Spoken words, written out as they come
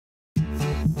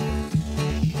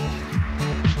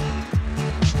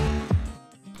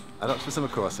At Oxford Summer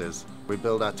Courses, we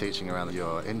build our teaching around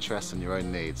your interests and your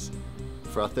own needs.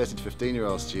 For our 13 to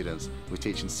 15-year-old students, we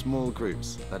teach in small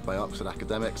groups led by Oxford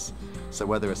academics, so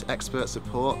whether it's expert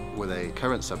support with a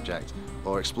current subject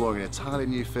or exploring an entirely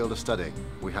new field of study,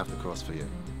 we have the course for you.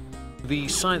 The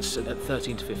Science at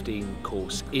 13 to 15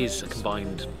 course is a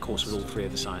combined course with all three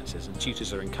of the sciences, and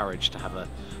tutors are encouraged to have a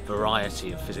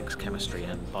variety of physics, chemistry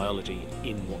and biology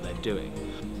in what they're doing.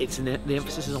 The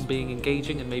emphasis is on being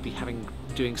engaging and maybe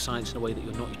doing science in a way that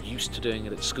you're not used to doing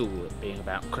it at school, it being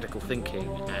about critical thinking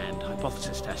and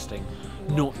hypothesis testing,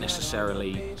 not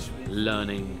necessarily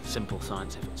learning simple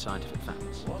scientific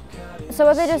facts. So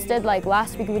what they just did, like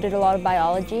last week we did a lot of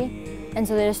biology, and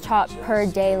so they just taught per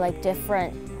day like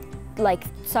different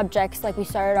subjects. Like we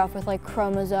started off with like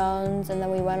chromosomes, and then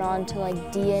we went on to like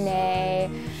DNA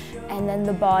and then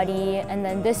the body, and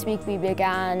then this week we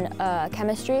began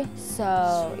chemistry.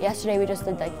 So yesterday we just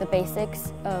did like the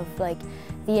basics of like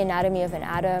the anatomy of an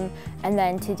atom, and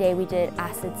then today we did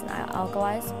acids and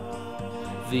alkalis.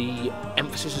 The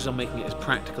emphasis is on making it as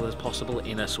practical as possible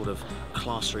in a sort of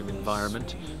classroom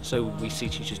environment. So we see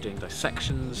tutors doing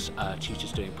dissections,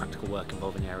 tutors doing practical work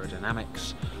involving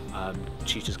aerodynamics,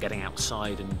 tutors getting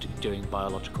outside and doing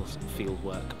biological field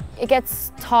work. It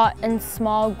gets taught in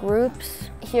small groups.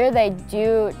 Here they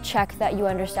do check that you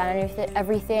understand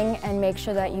everything and make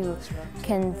sure that you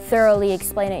can thoroughly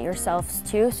explain it yourselves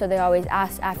too. So they always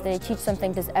ask after they teach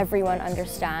something, does everyone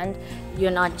understand?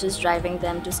 You're not just driving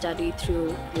them to study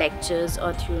through lectures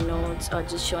or through notes or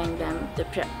just showing them the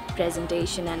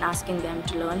presentation and asking them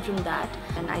to learn from that.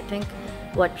 And I think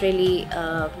what really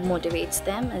motivates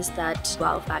them is that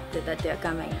wow factor that they're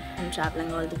coming and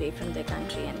traveling all the way from their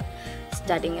country and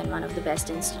studying in one of the best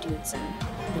institutes in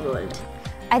the world.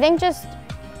 I think just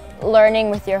learning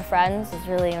with your friends is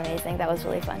really amazing. That was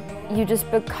really fun. You just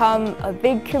become a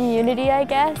big community, I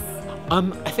guess.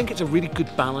 I think it's a really good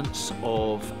balance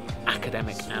of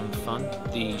academic and fun.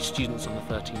 The students on the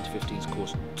 13 to 15s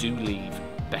course do leave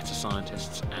better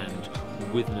scientists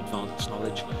and with an advanced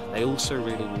knowledge. They also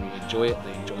really enjoy it.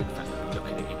 They enjoy the fact that we look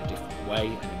at it in a different way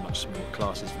and in much smaller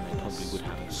classes than they probably would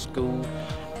have in school.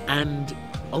 And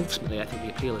ultimately, I think the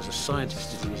appeal as a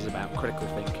scientist is about critical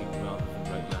thinking rather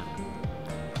than rote learning.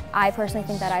 I personally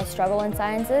think that I struggle in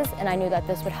sciences, and I knew that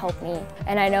this would help me.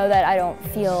 And I know that I don't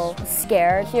feel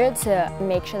scared here to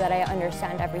make sure that I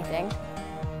understand everything.